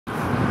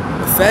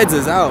feds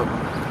is out.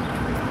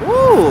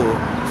 Woo!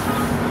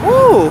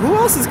 Woo! Who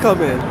else is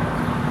coming?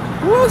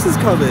 Who else is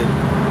coming?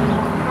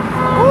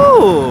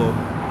 Woo!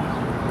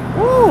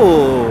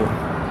 Woo!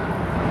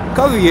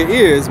 Cover your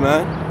ears,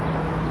 man.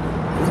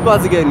 It's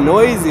about to get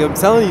noisy, I'm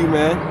telling you,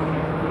 man.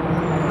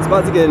 It's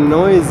about to get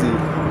noisy.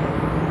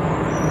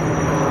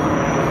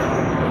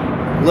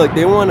 Look,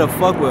 they wanna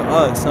fuck with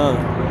us, huh?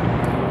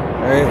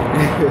 Right?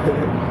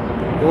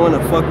 They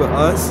wanna fuck with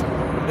us.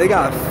 They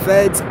got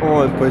feds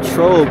on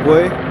patrol,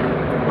 boy.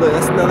 Look,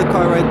 that's another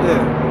car right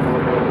there.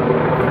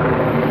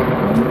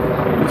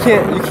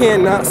 You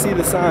can't not see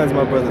the signs,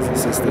 my brothers and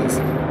sisters.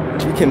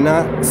 You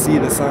cannot see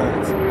the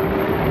signs.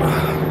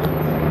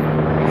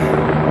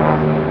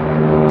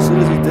 Shit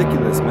is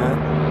ridiculous, man.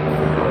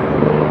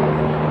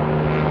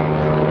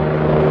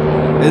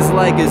 It's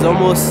like it's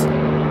almost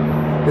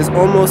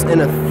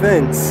an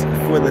offense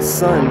for the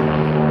sun,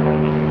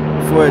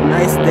 for a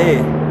nice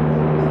day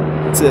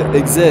to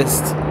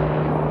exist.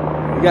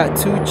 You got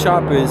two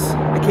choppers.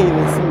 I can't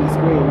even see the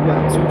screen. You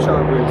got two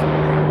choppers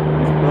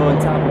on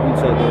top of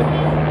each other.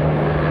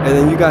 And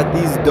then you got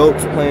these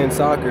dopes playing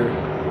soccer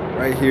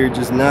right here,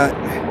 just not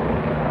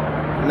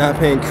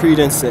paying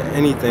credence to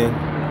anything.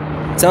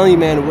 I'm telling you,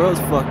 man, the world's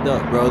fucked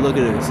up, bro. Look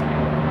at this.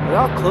 Look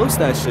how close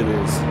that shit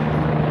is.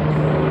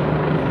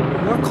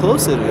 Look how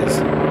close it is.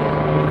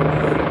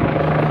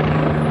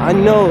 I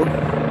know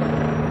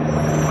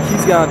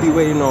he's gotta be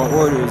waiting on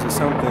orders or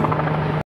something.